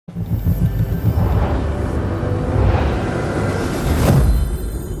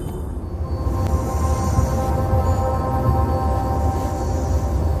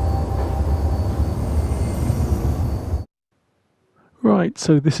Right,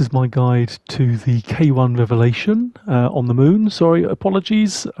 so this is my guide to the K1 revelation on the moon. Sorry,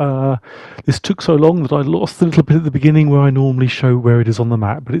 apologies. This took so long that I lost a little bit at the beginning where I normally show where it is on the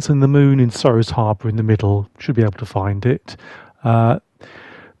map, but it's in the moon in Sorrow's Harbour in the middle. Should be able to find it.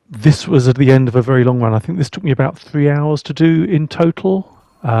 This was at the end of a very long run. I think this took me about 3 hours to do in total.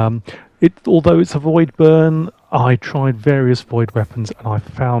 Although it's a void burn, I tried various void weapons and I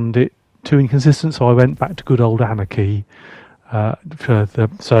found it too inconsistent, so I went back to good old Anarchy.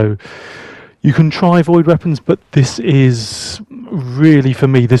 So you can try void weapons, but this is really, for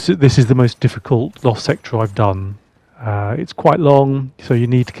me, this is the most difficult lost sector I've done. It's quite long, so you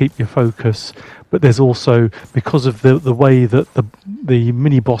need to keep your focus, but there's also, because of the way that the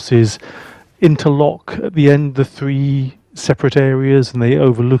mini bosses interlock at the end, the three separate areas, and they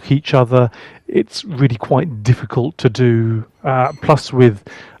overlook each other, it's really quite difficult to do. Plus with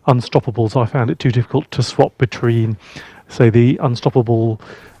unstoppables, I found it too difficult to swap between, say, the unstoppable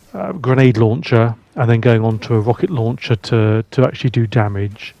grenade launcher and then going on to a rocket launcher to actually do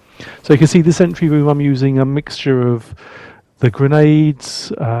damage. So you can see this entry room, I'm using a mixture of the grenades,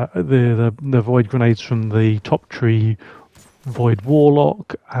 the void grenades from the top tree, void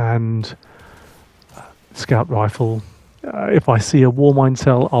warlock, and scout rifle. If I see a war mine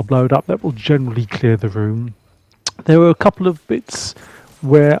cell, I'll blow it up. That will generally clear the room. There were a couple of bits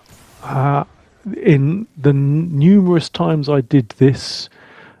where in the numerous times I did this,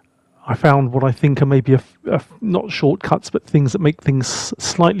 I found what I think are maybe not shortcuts, but things that make things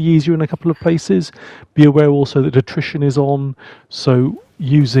slightly easier in a couple of places. Be aware also that attrition is on, so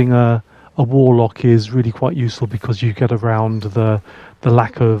using a warlock is really quite useful because you get around the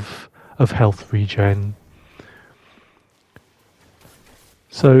lack of health regen.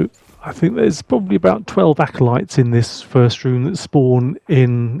 So I think there's probably about 12 acolytes in this first room that spawn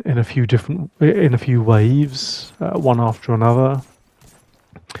in a few waves, one after another.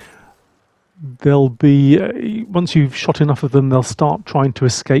 There'll be, once you've shot enough of them, they'll start trying to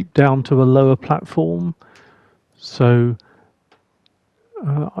escape down to a lower platform. So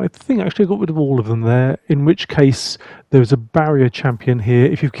I think actually I got rid of all of them there, in which case there's a barrier champion here.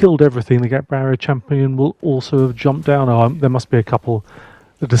 If you've killed everything, the barrier champion will also have jumped down. Oh, there must be a couple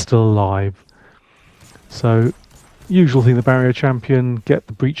that are still alive. So usual thing, the barrier champion, get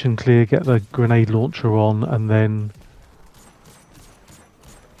the breach and clear, get the grenade launcher on, and then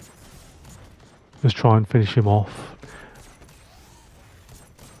just try and finish him off.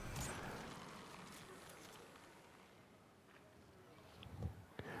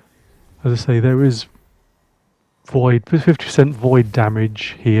 As I say, there is void, 50% void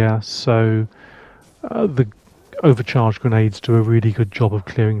damage here, so the overcharged grenades do a really good job of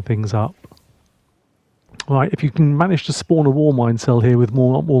clearing things up. Right, if you can manage to spawn a war mine cell here with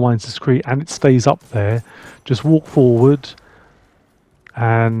more war mines discrete and it stays up there, just walk forward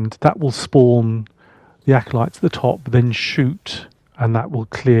and that will spawn the acolytes at the top, then shoot and that will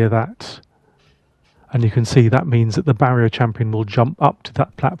clear that. And you can see that means that the barrier champion will jump up to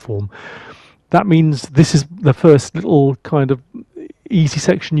that platform. That means this is the first little kind of easy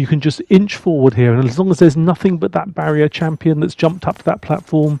section. You can just inch forward here, and as long as there's nothing but that barrier champion that's jumped up to that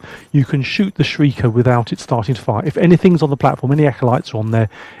platform, you can shoot the shrieker without it starting to fire. If anything's on the platform, any acolytes are on there,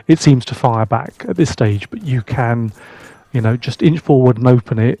 it seems to fire back at this stage, but you can, you know, just inch forward and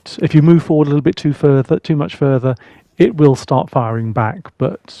open it. If you move forward a little bit too much further, it will start firing back,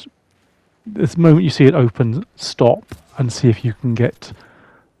 but the moment you see it open, stop and see if you can get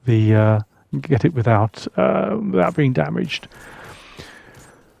it without being damaged.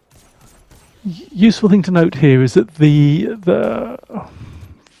 Useful thing to note here is that the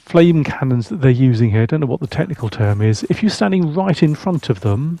flame cannons that they're using here, I don't know what the technical term is, if you're standing right in front of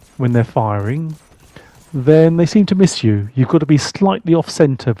them when they're firing, then they seem to miss you. You've got to be slightly off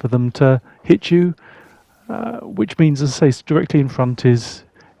centre for them to hit you, which means, as I say, directly in front is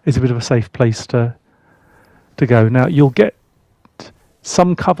a bit of a safe place to go. Now you'll get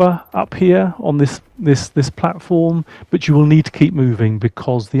some cover up here on this platform, but you will need to keep moving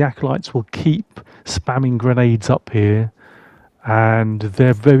because the acolytes will keep spamming grenades up here, and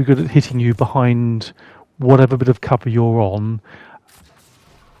they're very good at hitting you behind whatever bit of cover you're on.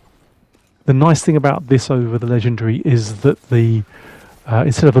 The nice thing about this over the legendary is that the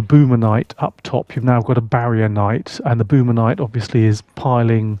instead of a boomer knight up top, you've now got a barrier knight, and the boomer knight obviously is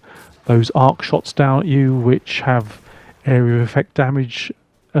piling those arc shots down at you, which have area effect damage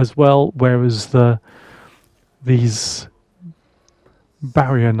as well, whereas these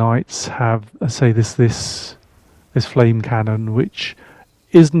barrier knights have, say, this flame cannon, which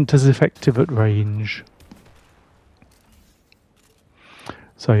isn't as effective at range.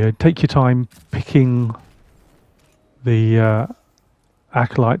 So yeah, take your time picking the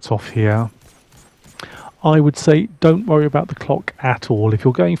acolytes off here, I would say don't worry about the clock at all. If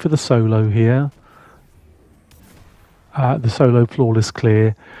you're going for the solo here, the solo flawless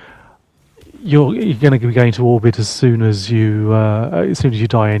clear, you're going to be going to orbit as soon as you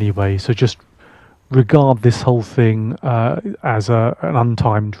die anyway. So just regard this whole thing as an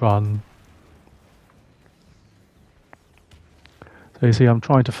untimed run. So you see, I'm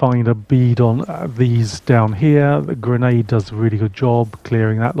trying to find a bead on these down here. The grenade does a really good job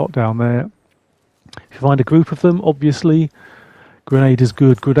clearing that lot down there. If you find a group of them, obviously, grenade is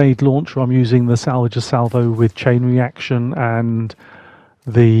good. Grenade launcher, I'm using the Salvager Salvo with chain reaction and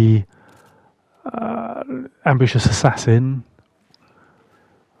the ambitious assassin,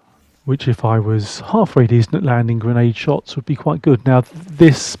 which if I was halfway decent at landing grenade shots would be quite good. Now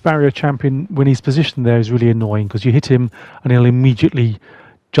this barrier champion, when he's positioned there, is really annoying because you hit him and he'll immediately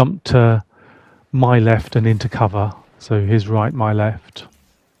jump to my left and into cover. So his right, my left.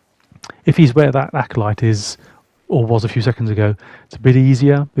 If he's where that acolyte is, or was a few seconds ago, it's a bit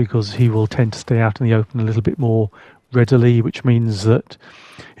easier because he will tend to stay out in the open a little bit more readily, which means that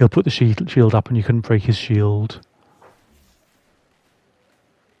he'll put the shield up and you can break his shield.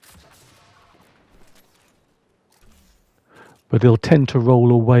 But he'll tend to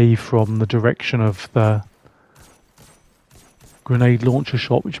roll away from the direction of the grenade launcher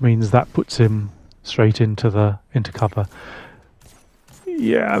shot, which means that puts him straight into cover.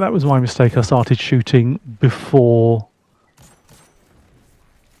 Yeah, that was my mistake. I started shooting before,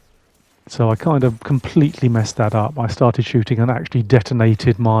 so I kind of completely messed that up. I started shooting and actually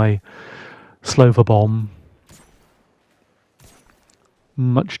detonated my Salvo bomb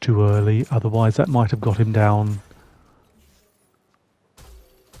much too early, otherwise that might have got him down.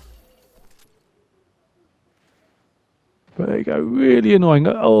 But there you go, really annoying.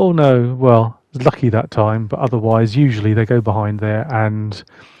 Oh no, well, lucky that time, but otherwise usually they go behind there and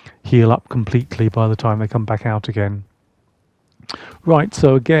heal up completely by the time they come back out again. Right,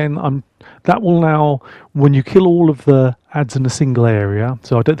 so again, that will now, when you kill all of the adds in a single area,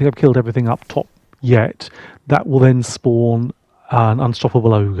 so I don't think I've killed everything up top yet, that will then spawn an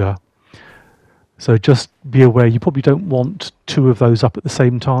unstoppable ogre. So just be aware, you probably don't want two of those up at the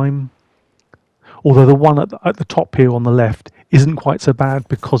same time. Although the one at the top here on the left isn't quite so bad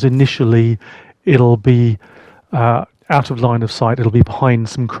because initially it'll be out of line of sight. It'll be behind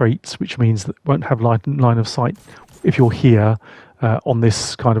some crates, which means that it won't have line of sight if you're here on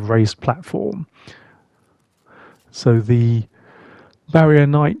this kind of raised platform. So the barrier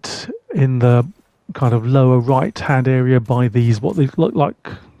knight in the kind of lower right hand area by these, what they look like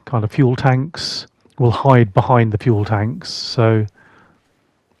kind of fuel tanks, will hide behind the fuel tanks. So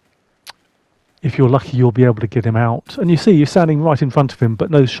if you're lucky, you'll be able to get him out. And you see, you're standing right in front of him,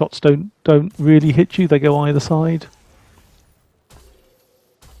 but those shots don't really hit you. They go either side.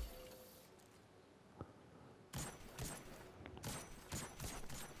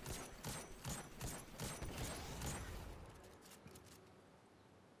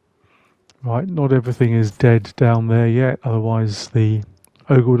 Right, not everything is dead down there yet. Otherwise, the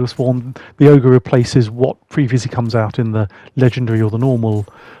ogre would have spawned. The ogre replaces what previously comes out in the legendary or the normal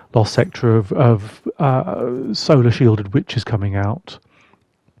lost sector of solar shielded witches coming out.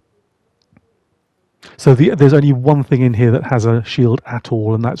 So there's only one thing in here that has a shield at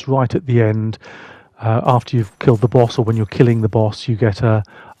all, and that's right at the end. After you've killed the boss, or when you're killing the boss, you get an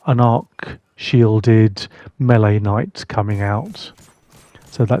arc shielded melee knight coming out.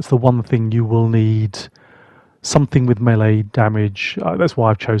 So that's the one thing you will need, something with melee damage. That's why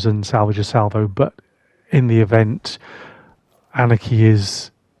I've chosen Salvager Salvo, but in the event, Anarchy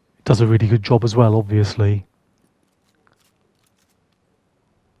does a really good job as well, obviously.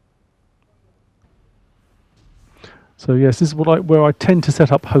 So yes, this is where I tend to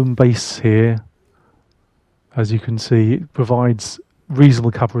set up home base here. As you can see, it provides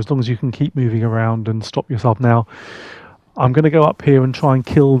reasonable cover as long as you can keep moving around and stop yourself. Now, I'm going to go up here and try and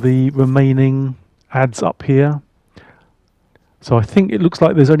kill the remaining adds up here. So I think it looks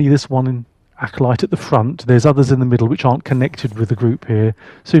like there's only this one acolyte at the front. There's others in the middle which aren't connected with the group here.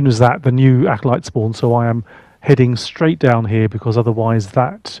 As soon as that, the new acolyte spawns, so I am heading straight down here because otherwise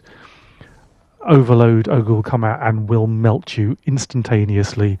that overload ogre will come out and will melt you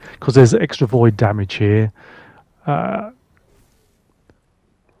instantaneously because there's extra void damage here.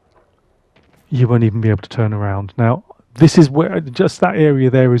 You won't even be able to turn around. Now, this is where, just that area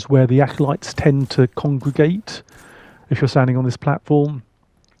there is where the acolytes tend to congregate if you're standing on this platform.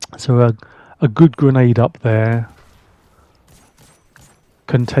 So a good grenade up there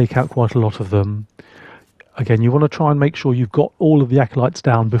can take out quite a lot of them. Again, you want to try and make sure you've got all of the acolytes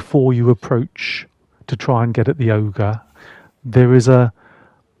down before you approach to try and get at the ogre. There is a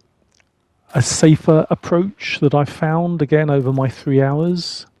a safer approach that I found again over my 3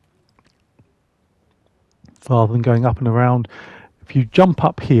 hours, rather than going up and around. If you jump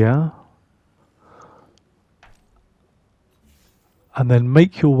up here and then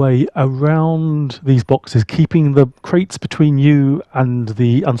make your way around these boxes, keeping the crates between you and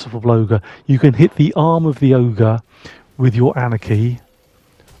the unstoppable ogre, you can hit the arm of the ogre with your Anarchy.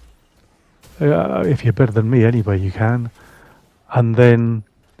 If you're better than me anyway, you can. And then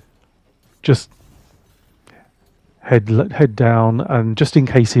just head down, and just in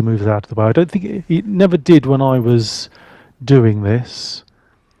case he moves out of the way. I don't think it never did when I was doing this,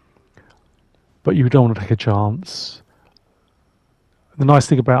 but you don't want to take a chance. The nice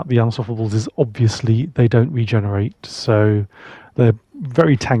thing about the unstoppables is obviously they don't regenerate, so they're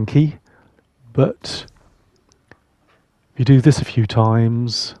very tanky, but if you do this a few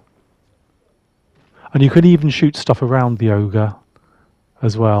times, and you can even shoot stuff around the ogre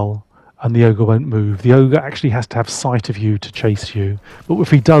as well, and the ogre won't move. The ogre actually has to have sight of you to chase you, but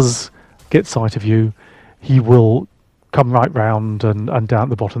if he does get sight of you, he will come right round and down at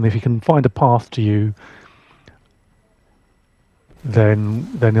the bottom. If he can find a path to you, then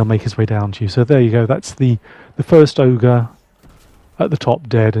he'll make his way down to you. So there you go, that's the first ogre at the top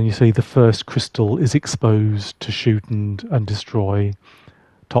dead, and you see the first crystal is exposed to shoot and destroy,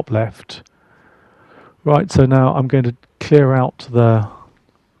 top left. Right, so now I'm going to clear out the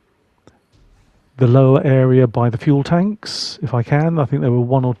lower area by the fuel tanks, if I can. I think there were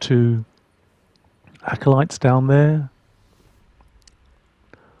 1 or 2 acolytes down there.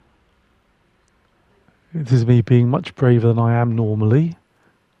 This is me being much braver than I am normally.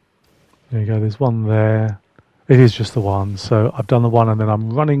 There you go, there's one there. It is just the one, so I've done the one and then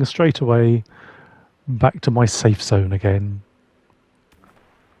I'm running straight away back to my safe zone again.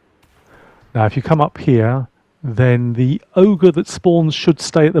 Now if you come up here, then the ogre that spawns should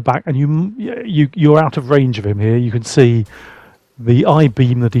stay at the back, and you're out of range of him here. You can see the eye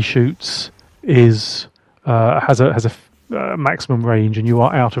beam that he shoots is has a maximum range, and you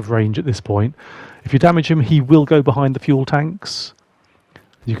are out of range at this point. If you damage him, he will go behind the fuel tanks.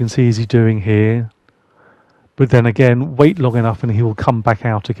 You can see as he's doing here. But then again, wait long enough and he will come back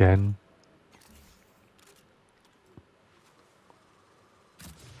out again.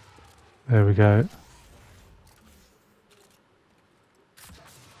 There we go.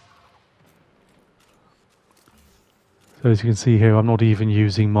 So as you can see here, I'm not even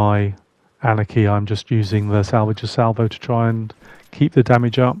using my Anarchy, I'm just using the Salvager Salvo to try and keep the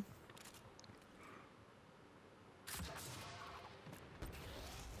damage up.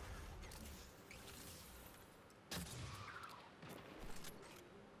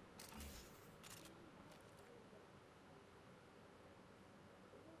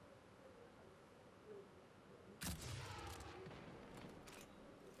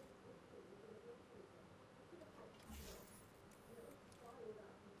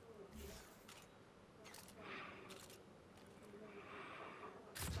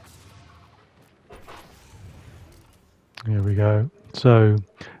 Here we go. So,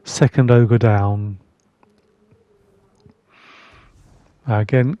 second ogre down.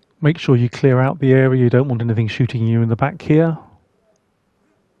 Again, make sure you clear out the area. You don't want anything shooting you in the back here.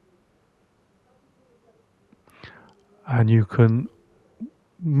 And you can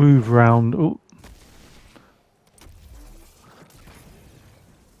move around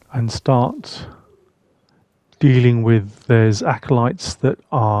and start dealing with, there's acolytes that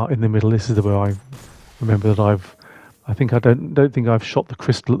are in the middle. This is where I remember that I don't think I've shot the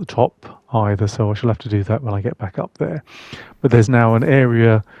crystal at the top either, so I shall have to do that when I get back up there. But there's now an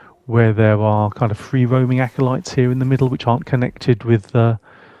area where there are kind of free roaming acolytes here in the middle, which aren't connected with the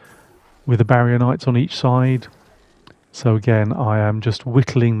barrier knights on each side. So again, I am just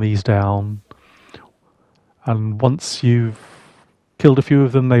whittling these down, and once you've killed a few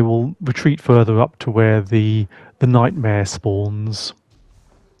of them, they will retreat further up to where the nightmare spawns.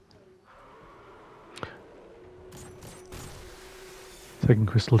 Second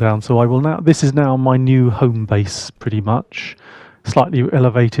crystal down. So I will now, this is now my new home base pretty much. Slightly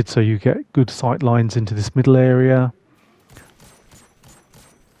elevated so you get good sight lines into this middle area.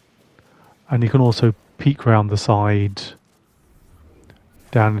 And you can also peek round the side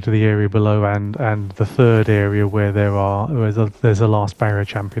down into the area below, and the third area where there's a last barrier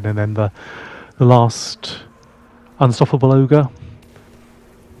champion, and then the last unstoppable ogre.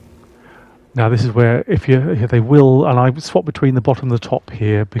 Now this is where they will, and I swap between the bottom and the top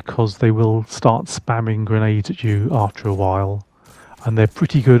here because they will start spamming grenades at you after a while, and they're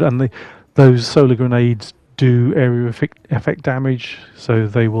pretty good. And those solar grenades do area effect damage, so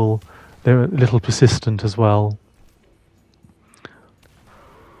they're a little persistent as well.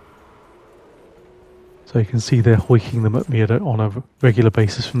 So you can see they're hoiking them at me on a regular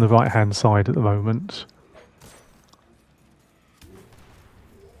basis from the right hand side at the moment.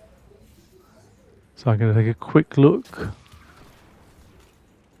 So I'm going to take a quick look.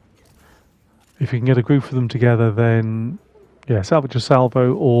 If you can get a group of them together, then yeah, Salvager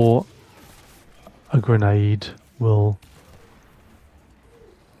Salvo or a grenade will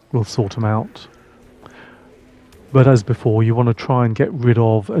sort them out. But as before, you want to try and get rid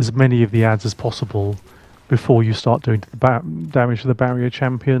of as many of the adds as possible before you start doing the damage to the barrier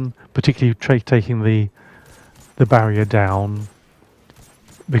champion, particularly taking the barrier down,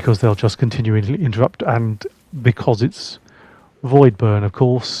 because they'll just continually interrupt. And because it's void burn, of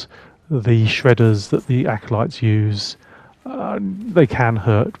course, the shredders that the acolytes use, they can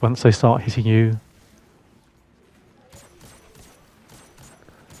hurt once they start hitting you.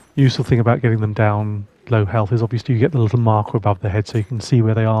 Useful thing about getting them down low health is obviously you get the little marker above their head so you can see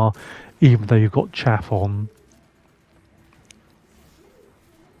where they are, even though you've got chaff on.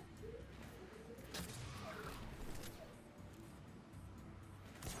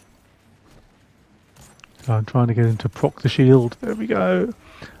 So I'm trying to get him to proc the shield. There we go.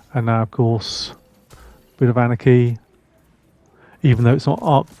 And now, of course, a bit of Anarchy. Even though it's not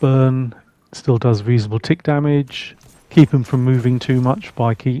arc burn, it still does reasonable tick damage. Keep him from moving too much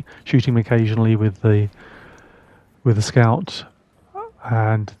by shooting him occasionally with the scout,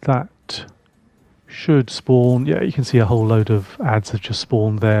 and that should spawn. Yeah, you can see a whole load of adds have just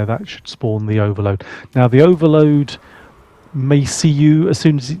spawned there. That should spawn the overload. Now the overload may see you as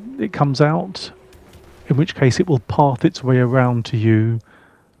soon as it comes out, in which case it will path its way around to you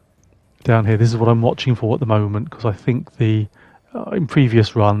down here. This is what I'm watching for at the moment, because I think in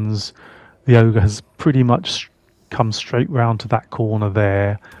previous runs the ogre has pretty much come straight round to that corner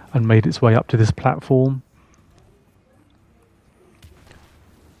there and made its way up to this platform.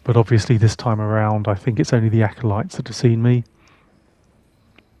 But obviously this time around I think it's only the acolytes that have seen me.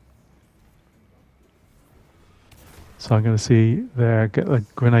 So I'm going to see there, get a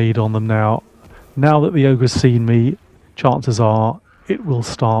grenade on them now. Now that the ogre's seen me, chances are it will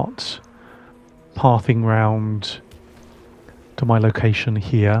start pathing round to my location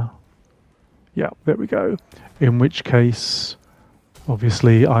here. Yeah, there we go. In which case,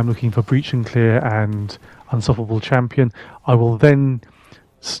 obviously, I'm looking for Breach and Clear and Unstoppable Champion. I will then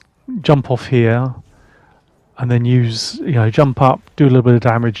jump off here and then use, jump up, do a little bit of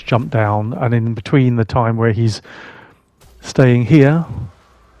damage, jump down, and in between the time where he's staying here,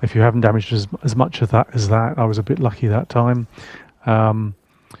 if you haven't damaged as much of that as that, I was a bit lucky that time,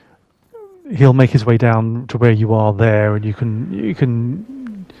 he'll make his way down to where you are there, and you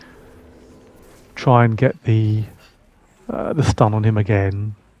can try and get the stun on him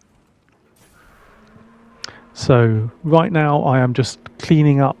again. So right now I am just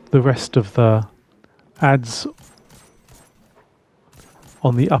cleaning up the rest of the adds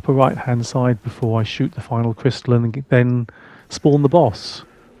on the upper right hand side before I shoot the final crystal and then spawn the boss.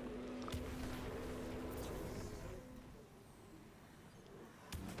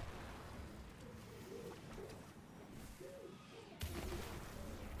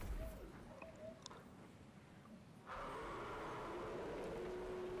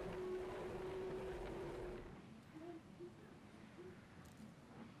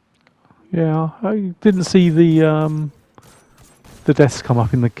 Yeah, I didn't see the deaths come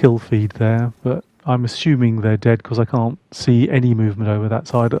up in the kill feed there, but I'm assuming they're dead because I can't see any movement over that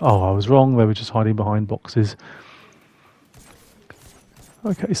side. Oh, I was wrong, they were just hiding behind boxes.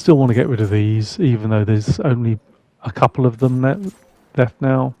 Okay, still want to get rid of these, even though there's only a couple of them left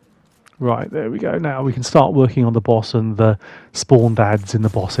now. Right, there we go. Now we can start working on the boss and the spawned adds in the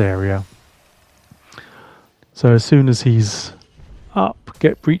boss area. So as soon as he's up,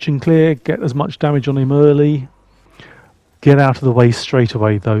 get Breach and Clear, get as much damage on him early. Get out of the way straight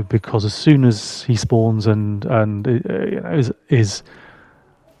away though, because as soon as he spawns and is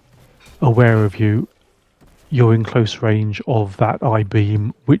aware of you, you're in close range of that eye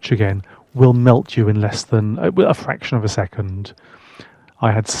beam, which again will melt you in less than a fraction of a second.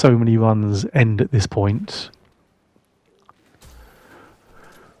 I had so many runs end at this point.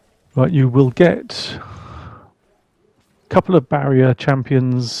 Right, you will get couple of barrier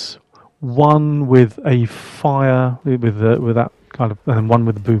champions, one with a fire with that kind of, and one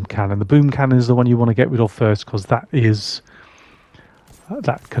with the boom cannon. The boom cannon is the one you want to get rid of first, because that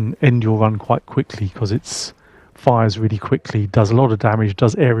can end your run quite quickly, because it's fires really quickly, does a lot of damage,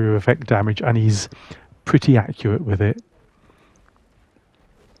 does area effect damage, and he's pretty accurate with it.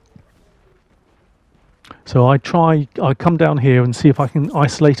 So I come down here and see if I can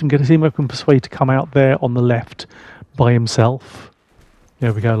isolate him, get him open persuade to come out there on the left by himself.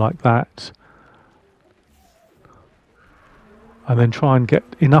 There we go, like that. and then try and get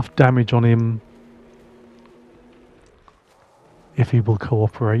enough damage on him if he will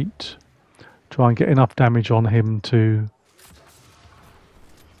cooperate. Try and get enough damage on him to...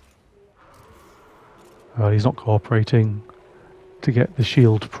 Well, he's not cooperating, to get the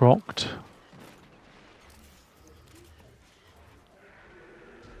shield procced.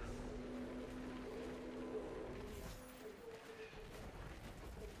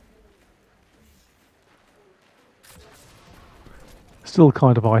 Still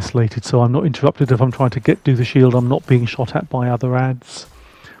kind of isolated, so I'm not interrupted if I'm trying to do the shield. I'm not being shot at by other ads.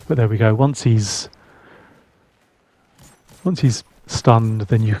 But there we go. Once he's stunned,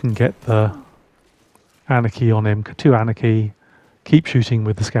 then you can get the Anarchy on him. 2 Anarchy. Keep shooting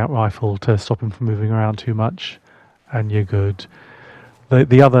with the scout rifle to stop him from moving around too much, and you're good.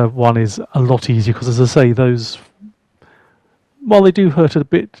 The other one is a lot easier because, as I say, those, while they do hurt a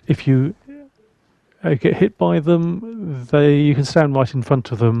bit if you get hit by them, you can stand right in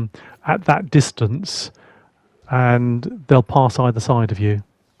front of them at that distance and they'll pass either side of you.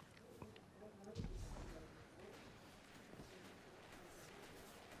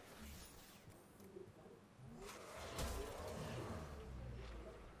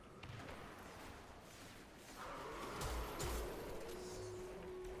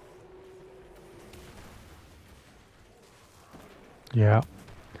 Yeah.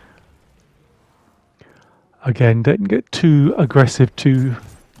 Again, don't get too aggressive, too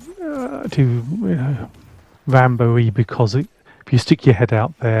Rambo-y, because if you stick your head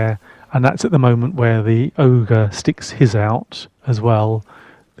out there, and that's at the moment where the ogre sticks his out as well,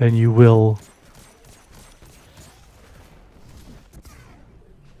 then you'll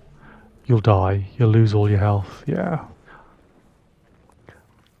die. You'll lose all your health. Yeah.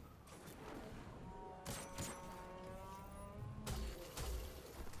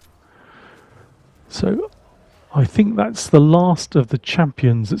 So I think that's the last of the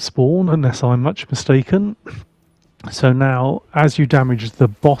champions that spawn, unless I'm much mistaken. So now, as you damage the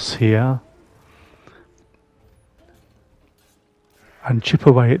boss here and chip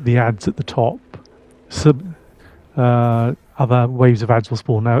away at the ads at the top, other waves of ads will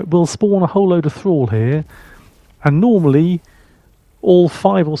spawn. Now, it will spawn a whole load of thrall here, and normally all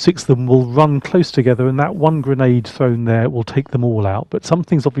 5 or 6 of them will run close together, and that one grenade thrown there will take them all out. But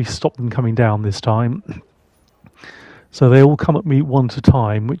something's obviously stopped them coming down this time. So they all come at me one at a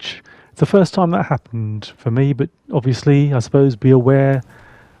time, which is the first time that happened for me, but obviously, I suppose, be aware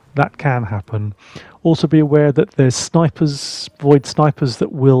that can happen. Also be aware that there's snipers, void snipers,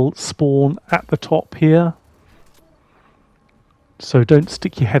 that will spawn at the top here. So don't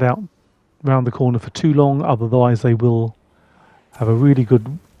stick your head out round the corner for too long, otherwise they will have a really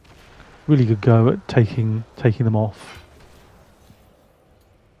good go at taking them off.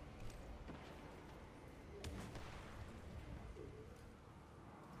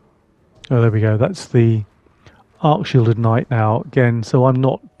 Oh, there we go. That's the arc shielded knight now again. So I'm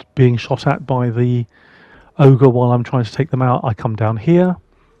not being shot at by the ogre while I'm trying to take them out. I come down here.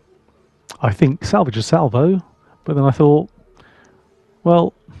 I think Salvager Salvo, but then I thought,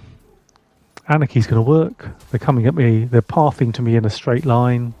 well, Anarchy's going to work. They're coming at me. They're pathing to me in a straight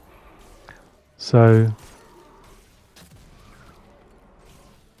line. So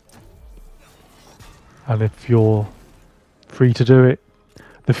and if you're free to do it,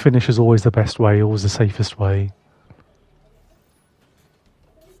 the finish is always the best way, always the safest way.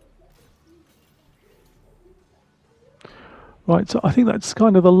 Right, so I think that's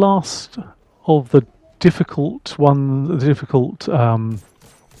kind of the last of the difficult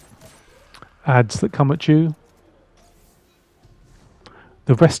ads that come at you.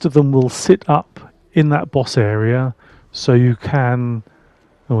 The rest of them will sit up in that boss area, so you can...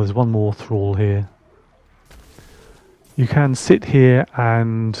 Oh, there's one more thrall here. You can sit here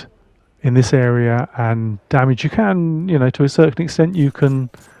and in this area and damage. You can, to a certain extent, you can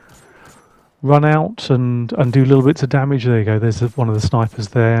run out and do little bits of damage. There you go, there's one of the snipers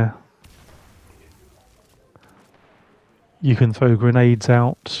there. You can throw grenades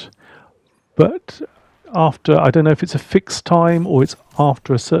out, but after, I don't know if it's a fixed time or it's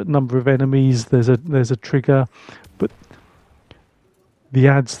after a certain number of enemies, there's a trigger, but the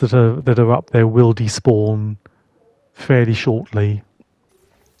ads that are up there will despawn fairly shortly.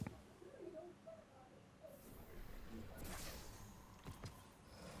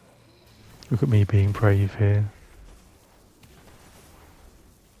 Look at me being brave here.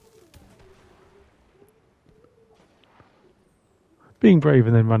 Being brave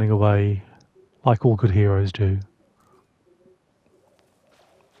and then running away, like all good heroes do.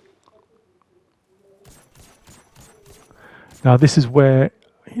 Now this is where,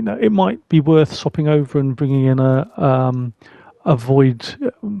 it might be worth swapping over and bringing in a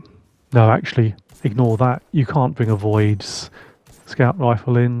avoid... No, actually, ignore that. You can't bring a void scout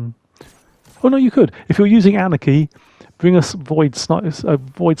rifle in. Oh no, you could. If you're using Anarchy, bring a void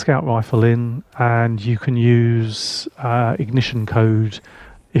scout rifle in, and you can use ignition code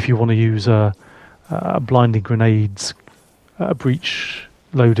if you want to use a blinding grenades, breach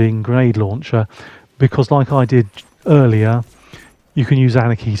loading grenade launcher, because like I did earlier, you can use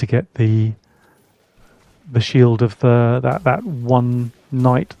Anarchy to get the shield of that one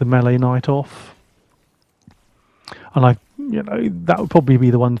knight, the melee knight, off. And that would probably be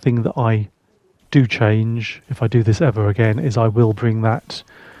the one thing that I do change if I do this ever again, is I will bring that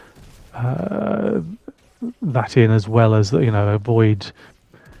in, as well as a void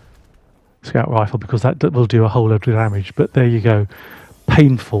scout rifle, because that will do a whole load of damage. But there you go.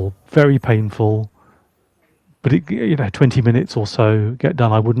 Painful, very painful, but 20 minutes or so get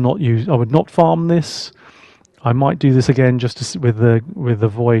done. I would not farm this. I might do this again just with the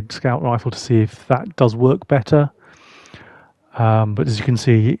void scout rifle to see if that does work better. But as you can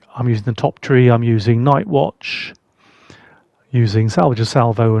see, I'm using the top tree. I'm using Night Watch, using Salvager,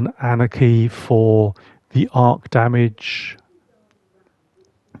 Salvo, and Anarchy for the arc damage,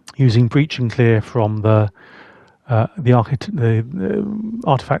 using Breach and Clear from the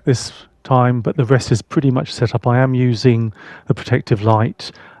artifact this time, but the rest is pretty much set up. I am using the Protective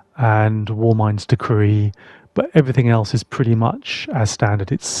Light and Warmind's Decree, but everything else is pretty much as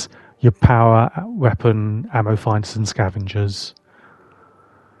standard. It's your power, weapon, ammo finders, and scavengers.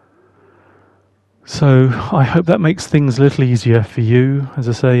 So I hope that makes things a little easier for you. As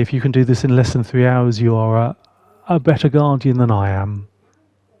I say, if you can do this in less than 3 hours, you are a better guardian than I am.